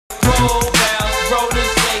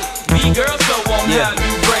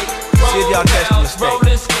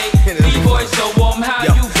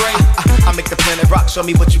show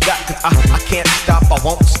me what you got, cause I can't stop, I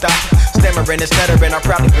won't stop. Stammering and stuttering, I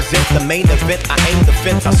proudly present the main event. I aim the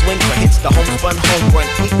fence, I swing for hits, the homespun home run.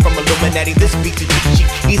 Heat from Illuminati, this beat to G.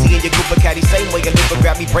 Easy in your group of caddy, same way a liver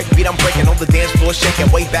grab me, break beat, I'm breaking on the dance floor, shaking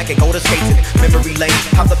way back and go to skating. Memory lane,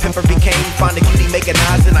 how the pimper became, find a cutie making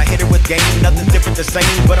eyes and I hit her with game. Nothing different the same,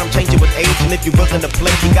 but I'm changing with age. And if you're willing to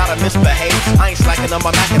play, you gotta misbehave. I ain't slacking on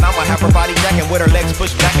my back and I'ma have her body jacking with her legs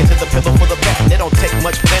pushed back into the pillow for the back. It don't take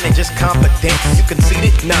much planning, just confidence. You concede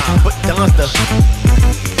it? Nah, but Don's the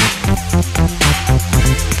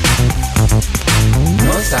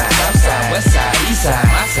north side, south side, west side, east side,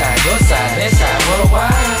 my side, your side, that side,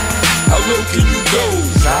 worldwide. How low can you go?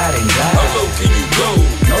 Slide and glide. How low can you go?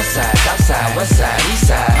 North side, south side, west side, east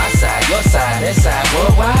side, my side, your side, that side,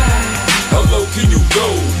 worldwide. How low can you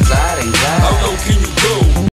go?